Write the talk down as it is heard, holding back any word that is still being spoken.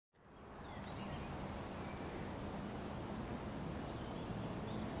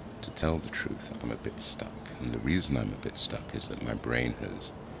To tell the truth, I'm a bit stuck, and the reason I'm a bit stuck is that my brain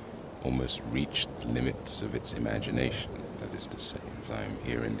has almost reached the limits of its imagination. That is to say, as I'm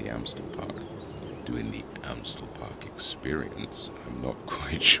here in the Amstel Park, doing the Amstel Park experience, I'm not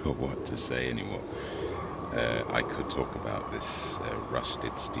quite sure what to say anymore. I could talk about this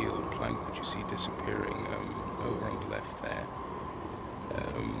rusted steel plank that you see disappearing over on the left there.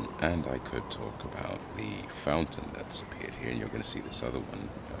 And I could talk about the fountain that's appeared here, and you're going to see this other one.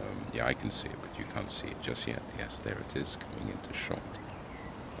 Yeah, I can see it, but you can't see it just yet. Yes, there it is, coming into shot.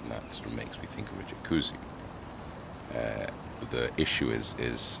 And that sort of makes me think of a jacuzzi. The issue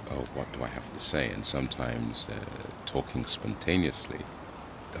is, oh, what do I have to say? And sometimes talking spontaneously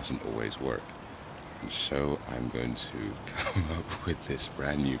doesn't always work. And so I'm going to come up with this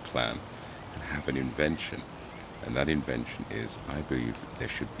brand new plan and have an invention. And that invention is, I believe there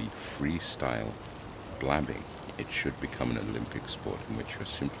should be freestyle blabbing. It should become an Olympic sport in which you're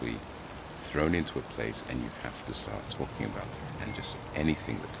simply thrown into a place and you have to start talking about it. And just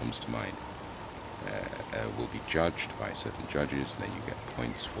anything that comes to mind will be judged by certain judges, and then you get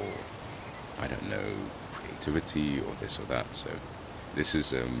points for, I don't know, creativity or this or that. So this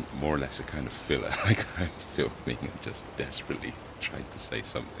is more or less a kind of filler, like I'm filming and just desperately trying to say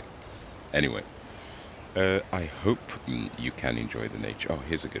something. Anyway. I hope you can enjoy the nature. Oh,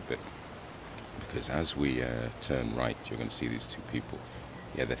 here's a good bit. Because as we turn right, you're going to see these two people.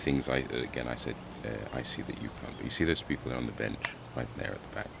 Yeah, the things I said, I see that you can't. But you see those people on the bench right there at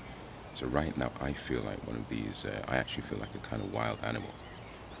the back. So right now, I feel like one of these, I actually feel like a kind of wild animal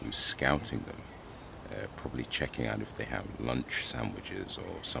who's scouting them, probably checking out if they have lunch sandwiches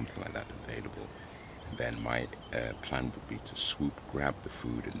or something like that available. And then my plan would be to swoop, grab the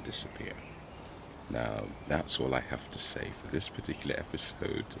food, and disappear. Now, that's all I have to say for this particular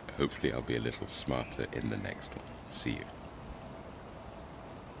episode. Hopefully I'll be a little smarter in the next one. See you.